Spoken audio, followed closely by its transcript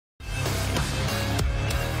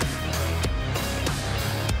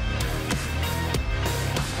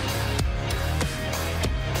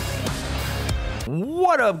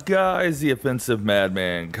What up, guys? The offensive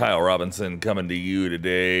madman Kyle Robinson coming to you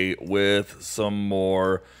today with some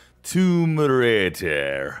more Tomb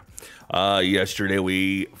Raider. Yesterday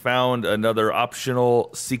we found another optional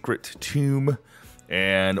secret tomb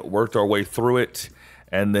and worked our way through it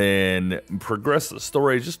and then progressed the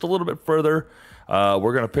story just a little bit further.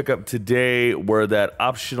 We're going to pick up today where that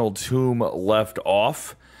optional tomb left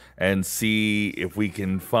off and see if we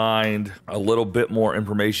can find a little bit more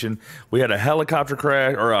information. We had a helicopter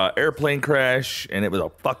crash, or an airplane crash, and it was a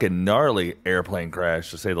fucking gnarly airplane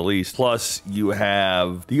crash, to say the least. Plus, you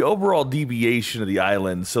have the overall deviation of the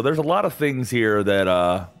island. So there's a lot of things here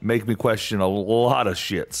that make me question a lot of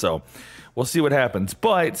shit. So we'll see what happens.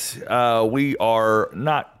 But we are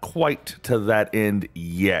not quite to that end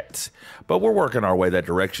yet. But we're working our way that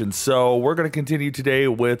direction. So we're going to continue today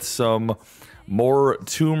with some more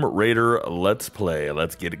Tomb Raider Let's Play.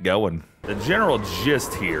 Let's get it going. The general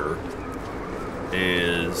gist here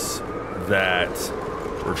is that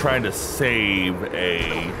we're trying to save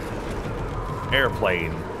a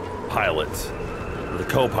airplane pilot, or the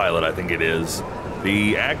co-pilot I think it is.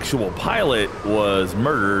 The actual pilot was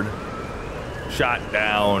murdered, shot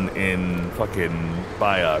down in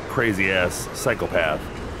by a crazy ass psychopath,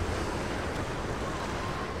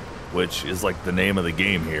 which is like the name of the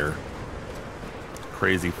game here.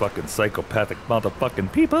 Crazy fucking psychopathic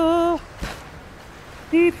motherfucking people.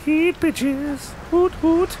 Heat, heat, bitches. Hoot,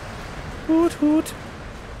 hoot. Hoot, hoot.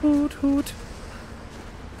 Hoot, hoot.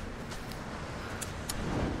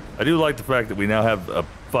 I do like the fact that we now have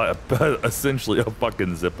essentially a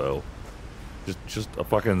fucking Zippo. Just a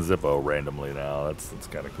fucking Zippo randomly now. That's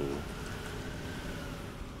kind of cool.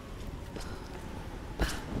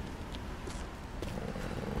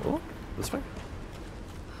 Oh, this way.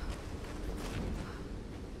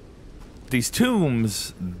 These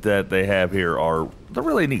tombs that they have here they're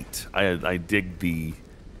really neat. I dig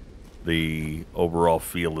the overall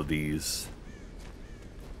feel of these.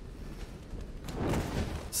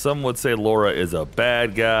 Some would say Laura is a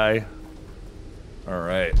bad guy. All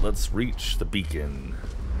right, let's reach the beacon,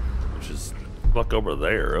 which is fuck over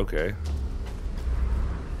there. Okay.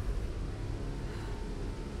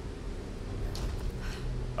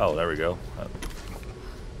 Oh, there we go.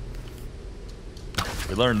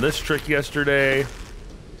 We learned this trick yesterday,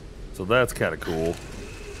 so that's kind of cool.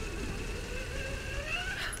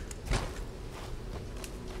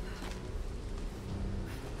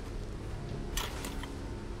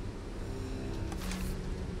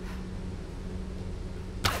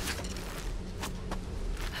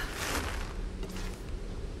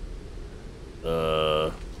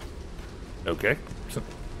 Okay.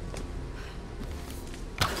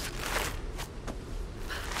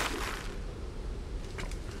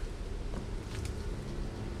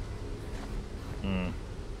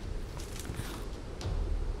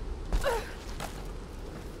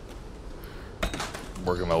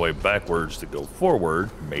 Working my way backwards to go forward,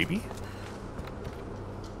 maybe.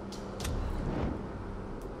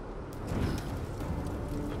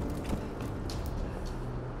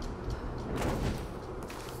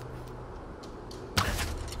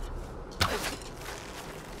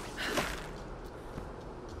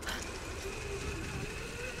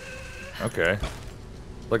 Okay.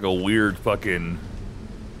 Like a weird fucking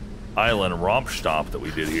island romp stomp that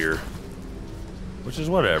we did here. Which is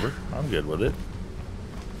whatever. I'm good with it.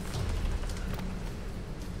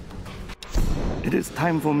 It is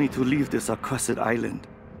time for me to leave this accursed island.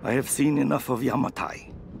 I have seen enough of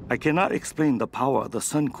Yamatai. I cannot explain the power the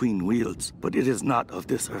Sun Queen wields, but it is not of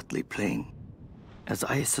this earthly plane. As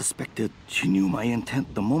I suspected, she knew my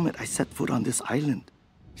intent the moment I set foot on this island.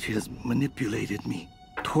 She has manipulated me,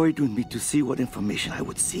 toyed with me to see what information I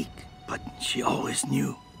would seek. But she always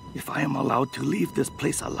knew. If I am allowed to leave this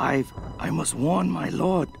place alive, I must warn my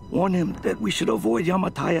lord, warn him that we should avoid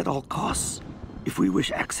Yamatai at all costs. If we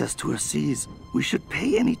wish access to her seas, we should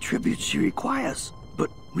pay any tribute she requires, but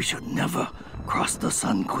we should never cross the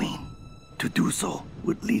Sun Queen. To do so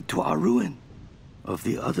would lead to our ruin. Of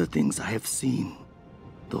the other things I have seen,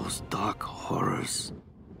 those dark horrors,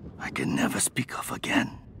 I can never speak of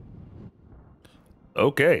again.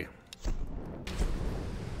 Okay.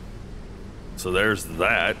 So there's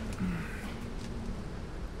that.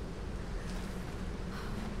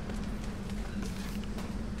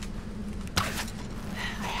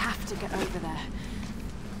 To get over there.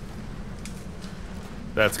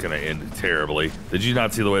 That's gonna end terribly. Did you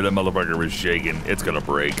not see the way that motherfucker was shaking? It's gonna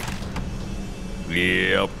break.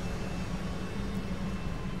 Yep.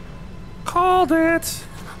 Called it.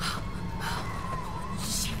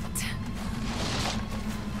 Shit.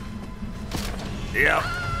 Yep.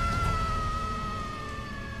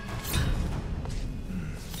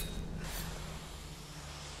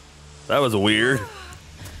 That was weird.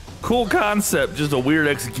 Cool concept, just a weird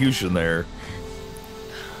execution there.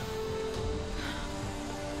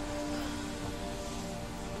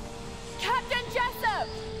 Captain Jessup!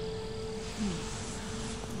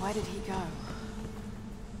 Why did he go?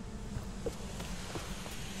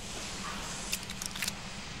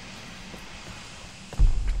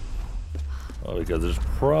 Well, because there's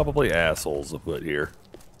probably assholes afoot here.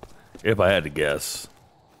 If I had to guess.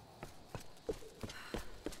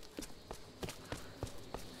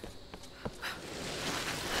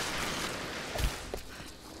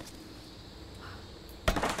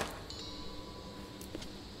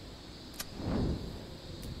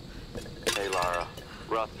 Hey, Lara.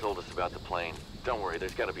 Roth told us about the plane. Don't worry,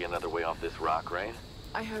 there's gotta be another way off this rock, right?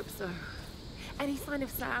 I hope so. Any sign of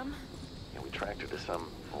Sam? Yeah, we tracked her to some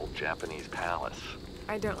old Japanese palace.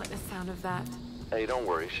 I don't like the sound of that. Hey, don't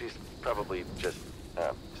worry, she's probably just,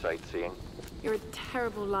 sightseeing. You're a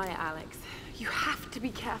terrible liar, Alex. You have to be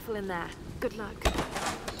careful in there. Good luck.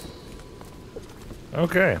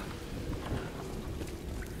 Okay.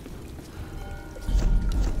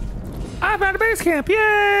 I found a base camp!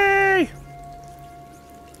 Yay!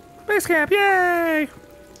 Base camp! Yay!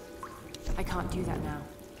 I can't do that now.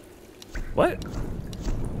 What?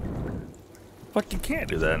 Fuck, you can't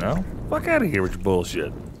do that now. Fuck out of here with your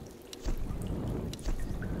bullshit.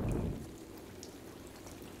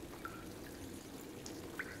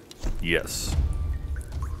 Yes.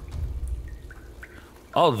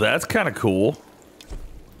 Oh, that's kind of cool.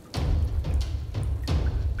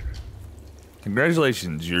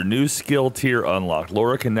 Congratulations, your new skill tier unlocked.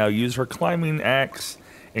 Laura can now use her climbing axe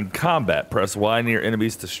in combat. Press Y near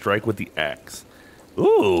enemies to strike with the axe.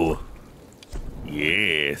 Ooh.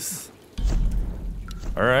 Yes.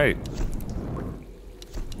 All right.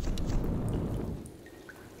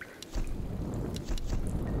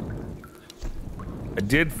 I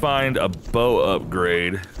did find a bow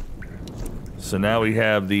upgrade. So now we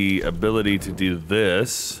have the ability to do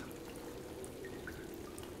this.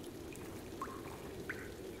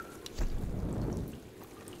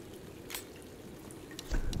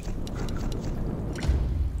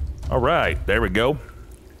 All right, there we go.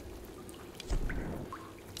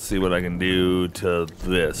 Let's see what I can do to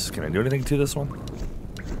this. Can I do anything to this one?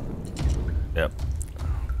 Yep.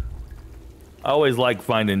 I always like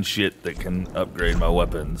finding shit that can upgrade my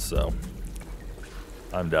weapons, so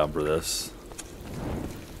I'm down for this.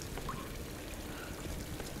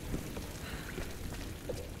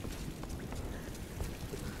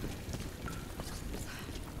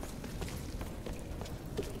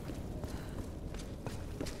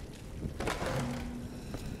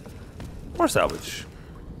 More salvage.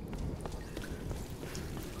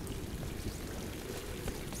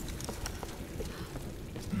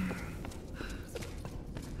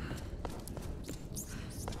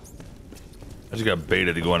 I just got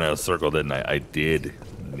baited to go in a circle, didn't I? I did.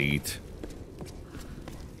 Neat.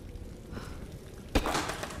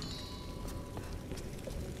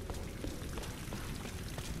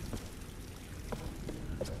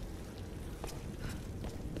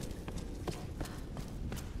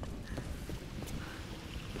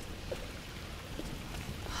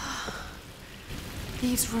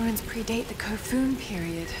 These ruins predate the Kofun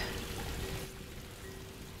period.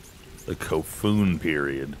 The Kofun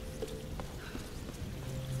period.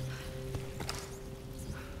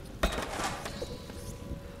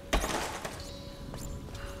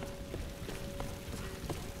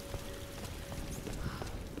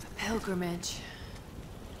 Pilgrimage.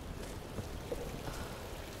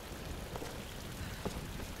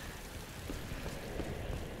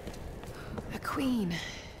 A queen.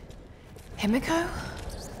 Himiko?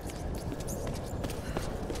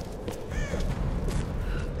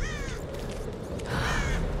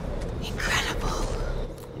 Incredible.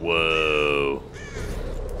 Whoa.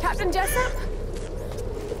 Captain Jessup?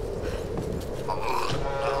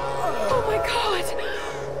 Oh my god!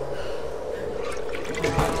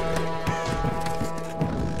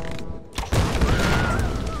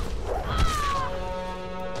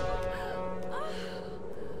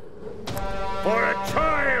 For a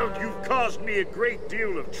child, you've caused me a great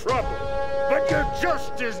deal of trouble. But you're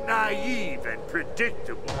just as naive and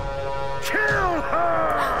predictable. Kill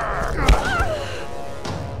her!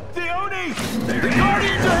 Theone! The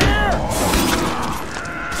Guardians are here!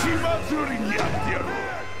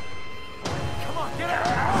 Come on, get out!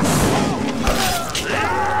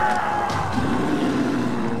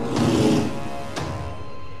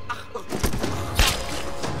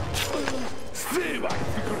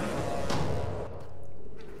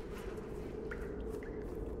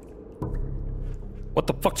 What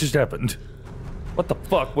the fuck just happened? What the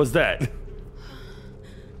fuck was that?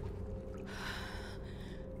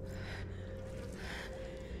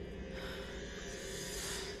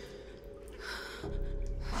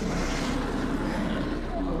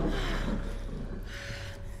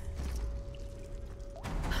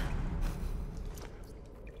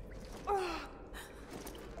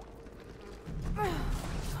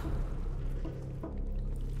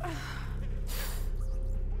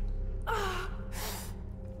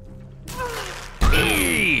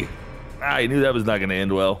 I knew that was not gonna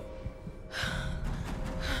end well.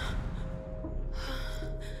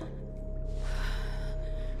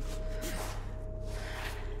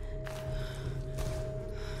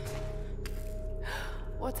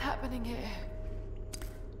 What's happening here?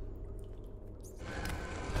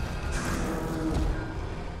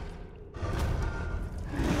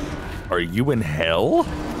 Are you in hell?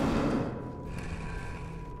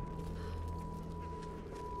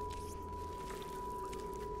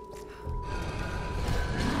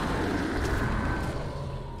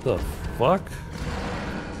 The fuck?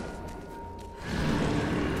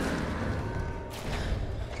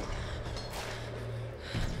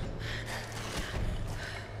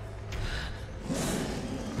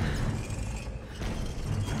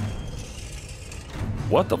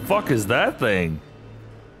 What the fuck is that thing?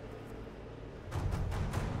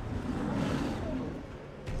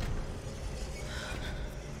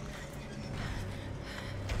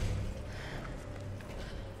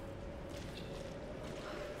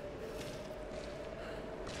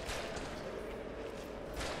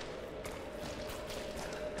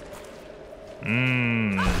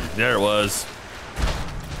 There it was.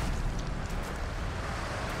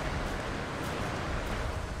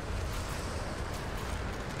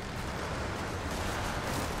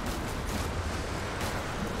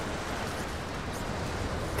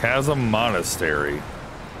 Chasm Monastery.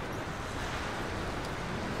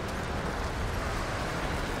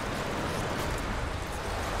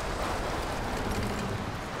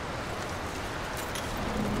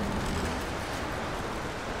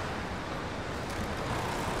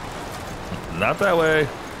 Not that way.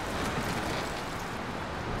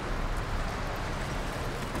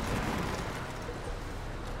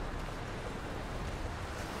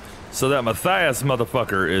 So that Matthias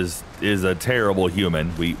motherfucker is a terrible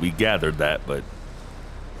human. We gathered that, but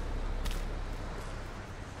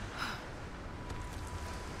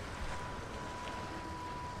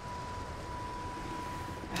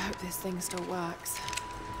I hope this thing still works.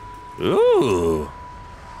 ooh.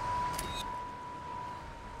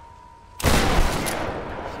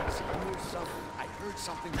 I heard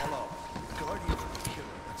something below. The Guardians are killer.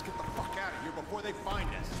 Let's get the fuck out of here before they find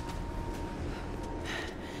us.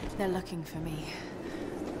 They're looking for me.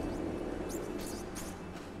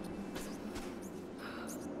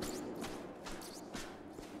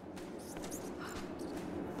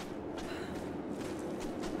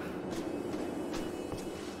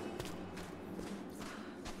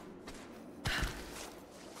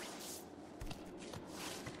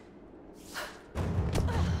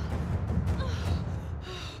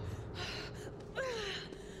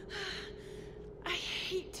 I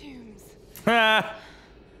hate tombs.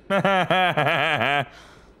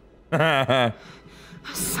 A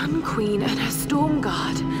Sun Queen and her Storm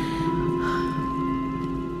Guard.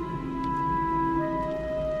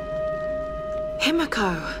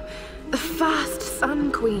 Himiko, the first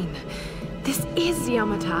Sun Queen. This is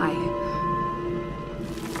Yamatai.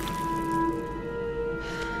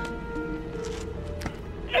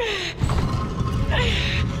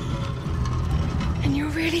 And you're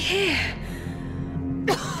really here.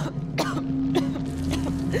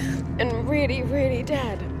 And really, really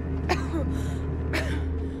dead.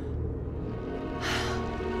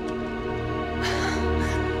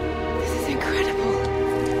 This is incredible.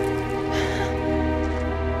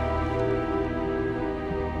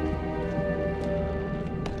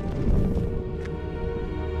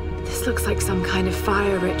 This looks like some kind of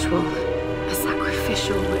fire ritual. A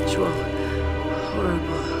sacrificial ritual.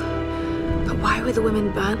 Horrible. But why were the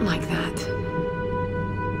women burnt like that?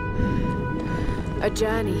 A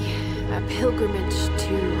journey. A pilgrimage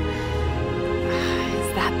to... is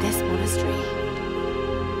that this monastery?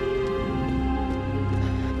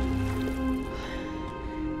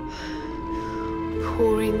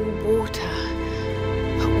 Pouring water.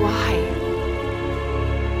 But why?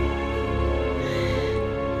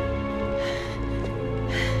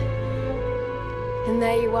 And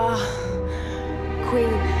there you are,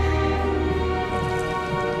 Queen.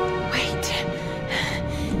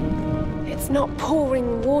 It's not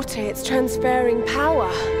pouring water, it's transferring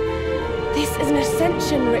power. This is an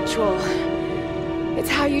ascension ritual. It's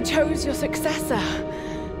how you chose your successor.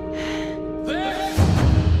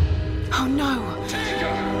 Oh no.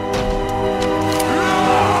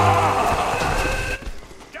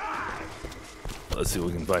 Let's see what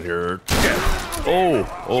we can find here. Oh,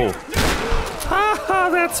 oh. Ha ha,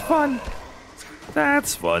 that's fun.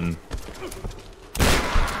 That's fun.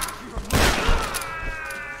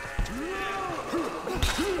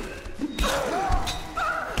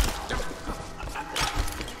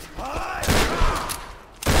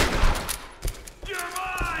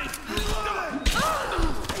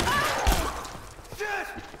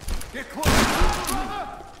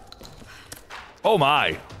 Oh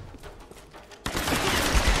my.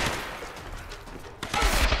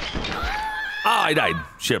 Ah, I died.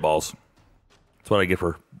 Shitballs. That's what I get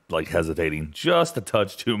for, like, hesitating. Just a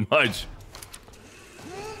touch too much.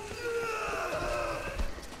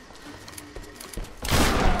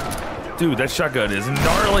 Dude, that shotgun is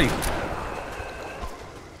gnarly.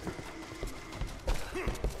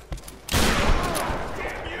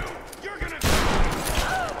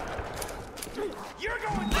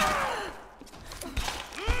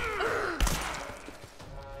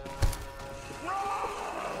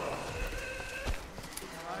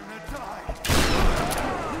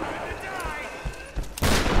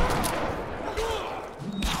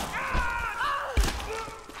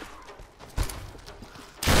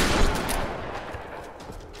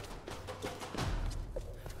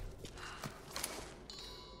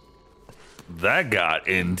 That got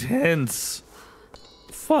intense.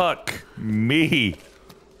 Fuck me.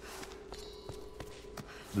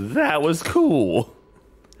 That was cool.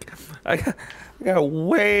 I got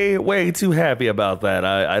way too happy about that.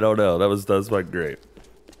 I don't know. That was fucking great.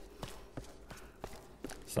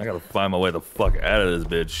 So I gotta find my way the fuck out of this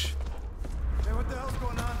bitch. Hey, what the hell's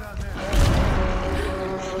going on down there?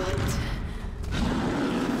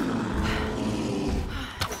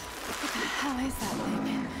 What the hell is that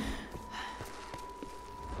thing?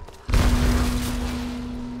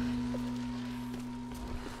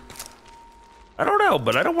 I don't know,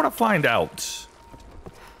 but I don't want to find out.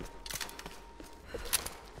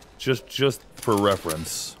 Just for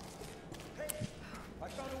reference. Hey, I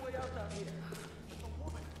found a way out down here. But the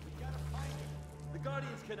woman, we gotta find her. The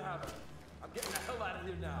Guardians can have her. I'm getting the hell out of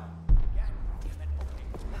here now. God damn it.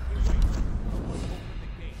 Okay, wait. Let's open the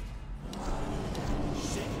gate.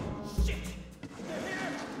 Shit. They're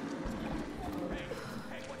here.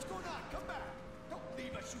 Hey, what's going on? Come back. Don't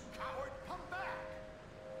leave us, you coward. Come back.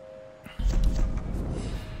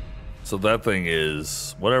 So that thing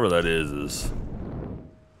is, whatever that is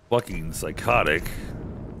fucking psychotic.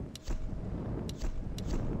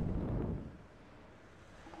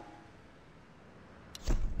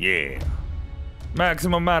 Yeah.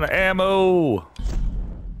 Maximum amount of ammo.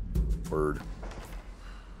 Word.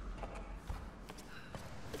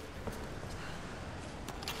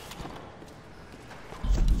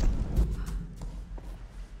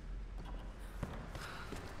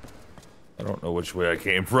 I don't know which way I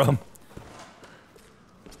came from.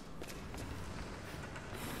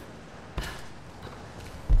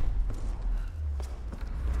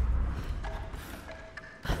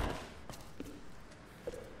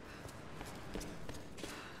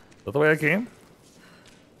 Is that the way I came?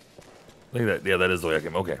 I think that, yeah, that is the way I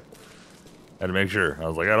came. Okay. Had to make sure. I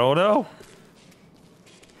was like, I don't know.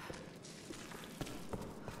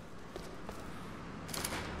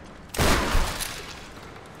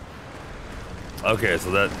 Okay,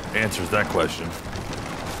 so that answers that question.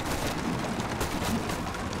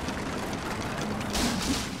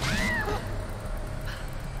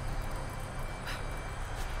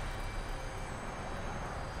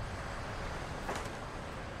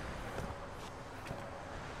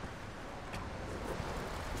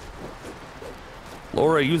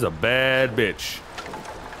 Laura, you's a bad bitch.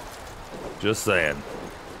 Just saying.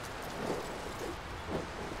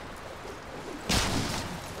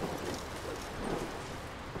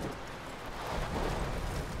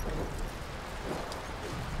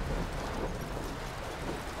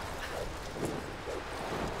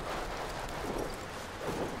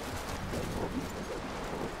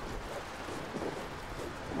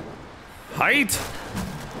 Height?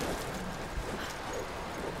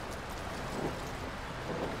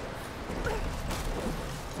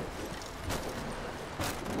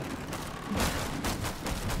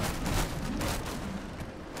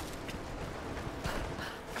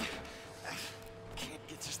 Can't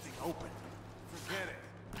get this thing open. Forget it.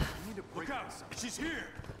 We need to break out. She's here.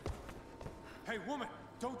 Hey, woman,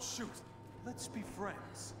 don't shoot. Let's be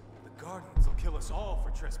friends. The Guardians will kill us all for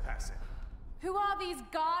trespassing. Who are these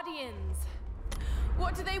Guardians?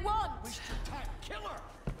 What do they want? Waste your time. Kill her!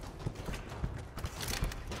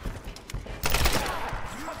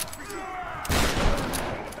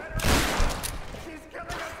 She's killing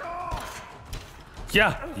us all!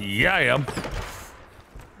 Yeah, I am.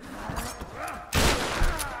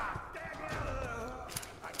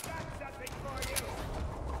 I got something for you!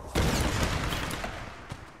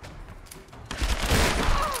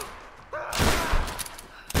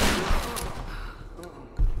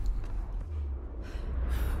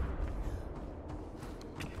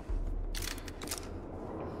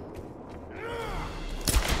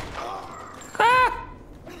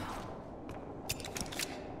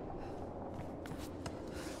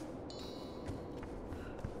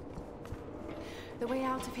 The way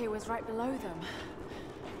out of here was right below them.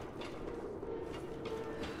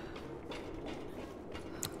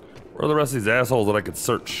 Where are the rest of these assholes that I could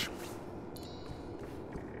search?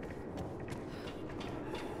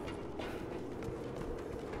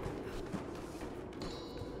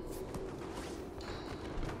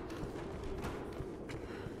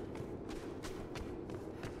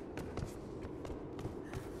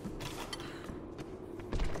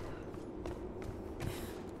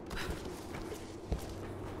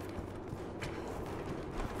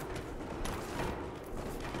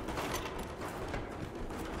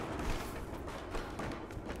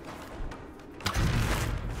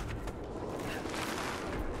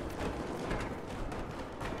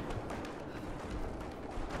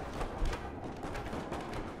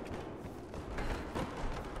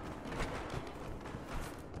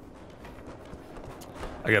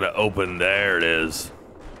 I gotta open, there it is.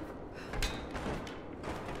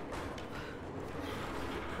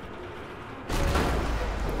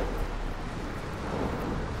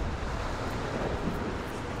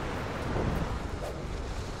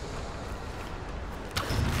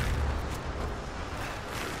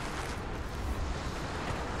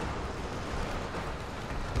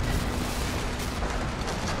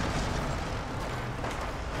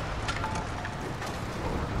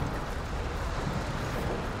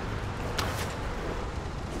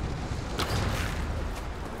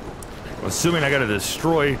 Assuming I gotta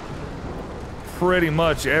destroy pretty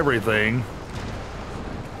much everything.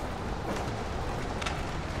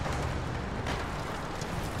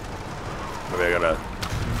 Maybe I gotta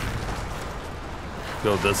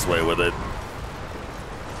go this way with it.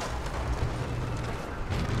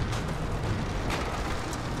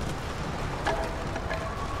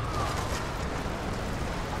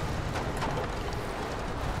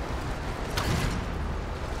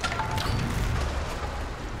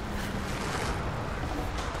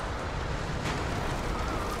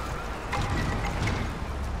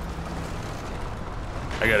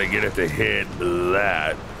 I gotta get it to hit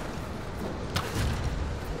that.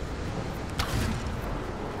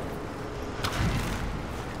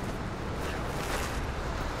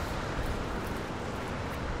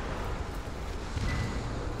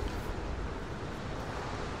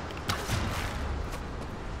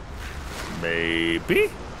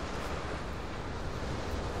 Maybe?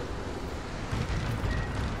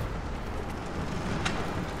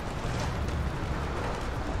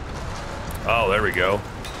 Oh, there we go.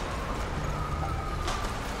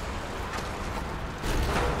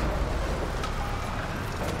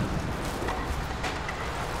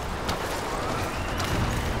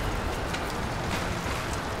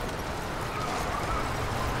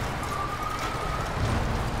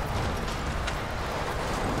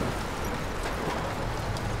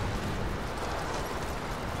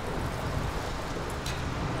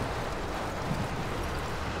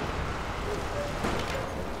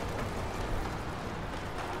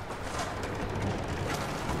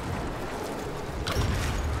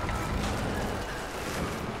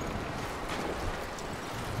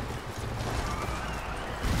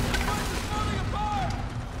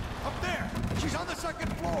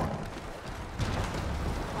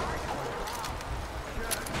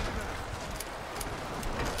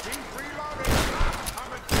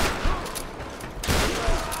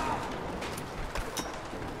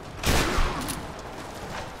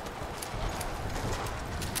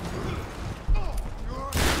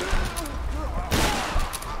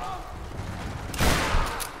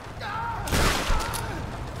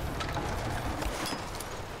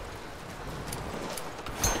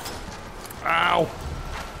 Ow!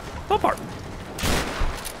 Apart.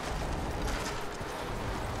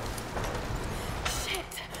 Shit!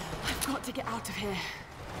 I've got to get out of here.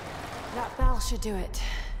 That bell should do it.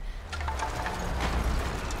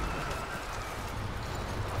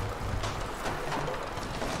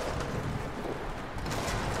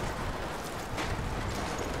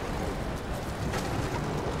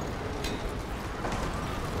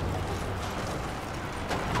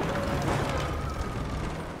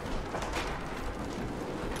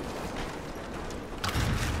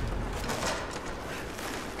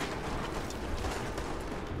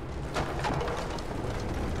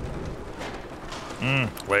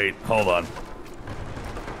 Wait, hold on.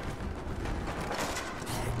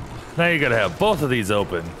 Now you gotta have both of these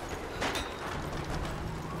open.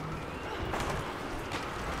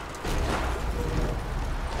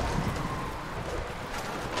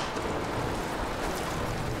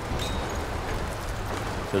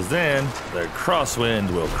 Because then the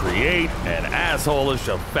crosswind will create an asshole-ish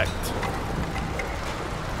effect.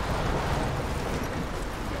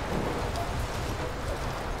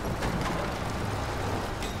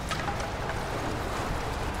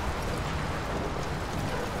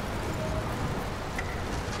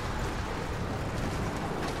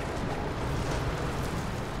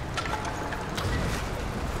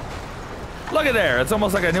 Look at there. It's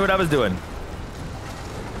almost like I knew what I was doing.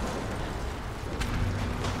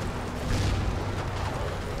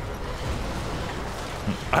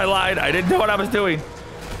 I lied. I didn't know what I was doing.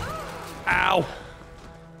 Ow.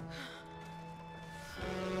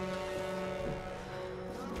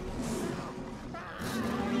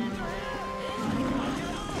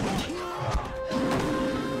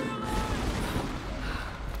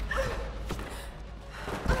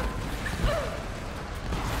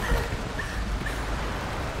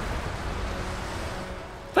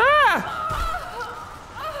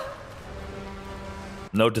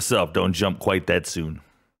 Note to self, don't jump quite that soon.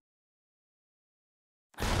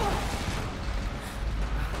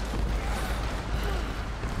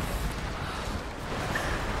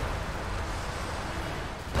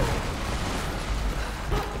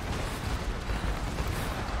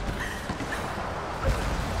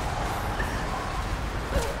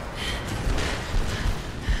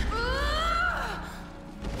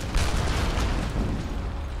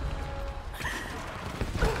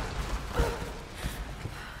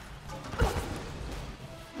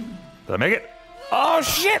 Did I make it? Oh,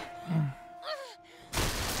 shit!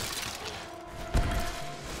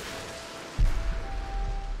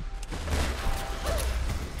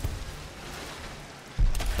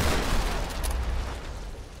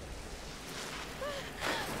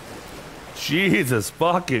 Jesus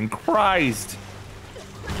fucking Christ.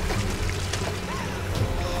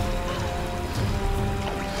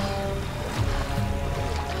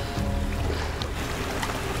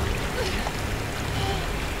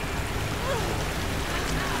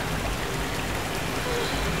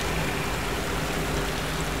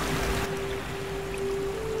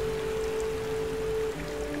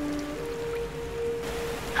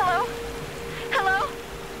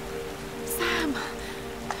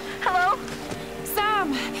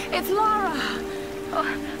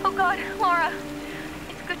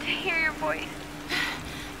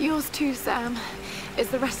 Sam, is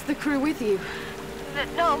the rest of the crew with you?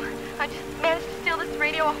 No, I just managed to steal this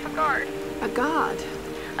radio off a guard. A guard?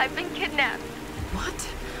 I've been kidnapped. What?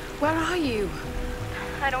 Where are you?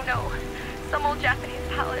 I don't know. Some old Japanese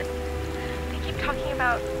palace. They keep talking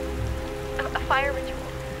about a fire ritual.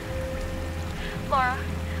 Laura,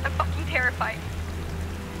 I'm fucking terrified.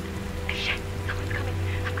 Shit, someone's coming.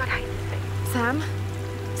 I've got to hide this thing. Sam?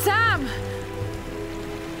 Sam!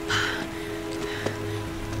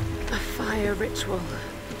 A fire ritual.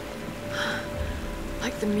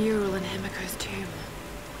 Like the mural in Himiko's tomb.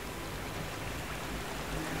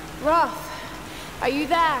 Roth, are you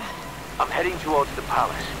there? I'm heading towards the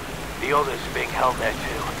palace. The others are being held there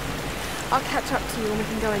too. I'll catch up to you and we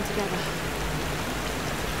can go in together.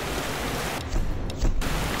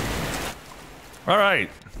 All right.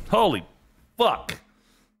 Holy fuck.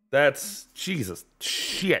 That's Jesus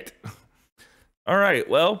shit. All right.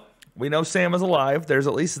 Well, we know Sam is alive. There's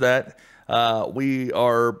at least that. We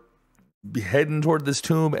are heading toward this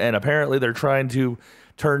tomb, and apparently they're trying to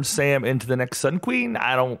turn Sam into the next Sun Queen.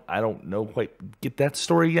 I don't know quite get that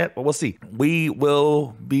story yet, but we'll see. We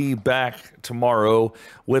will be back tomorrow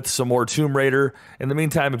with some more Tomb Raider. In the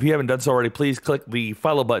meantime, if you haven't done so already, please click the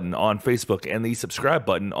follow button on Facebook and the subscribe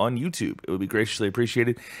button on YouTube. It would be graciously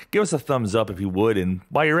appreciated. Give us a thumbs up if you would, and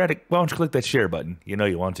while you're at it, why don't you click that share button? You know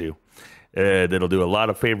you want to. That'll do a lot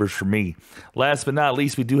of favors for me. Last but not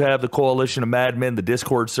least, we do have the Coalition of Madmen, the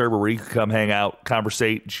Discord server where you can come hang out,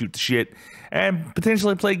 conversate, shoot the shit, and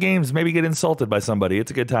potentially play games, maybe get insulted by somebody.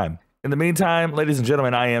 It's a good time. In the meantime, ladies and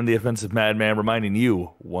gentlemen, I am the Offensive Madman, reminding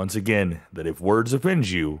you, once again, that if words offend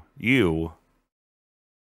you, you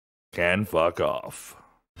can fuck off.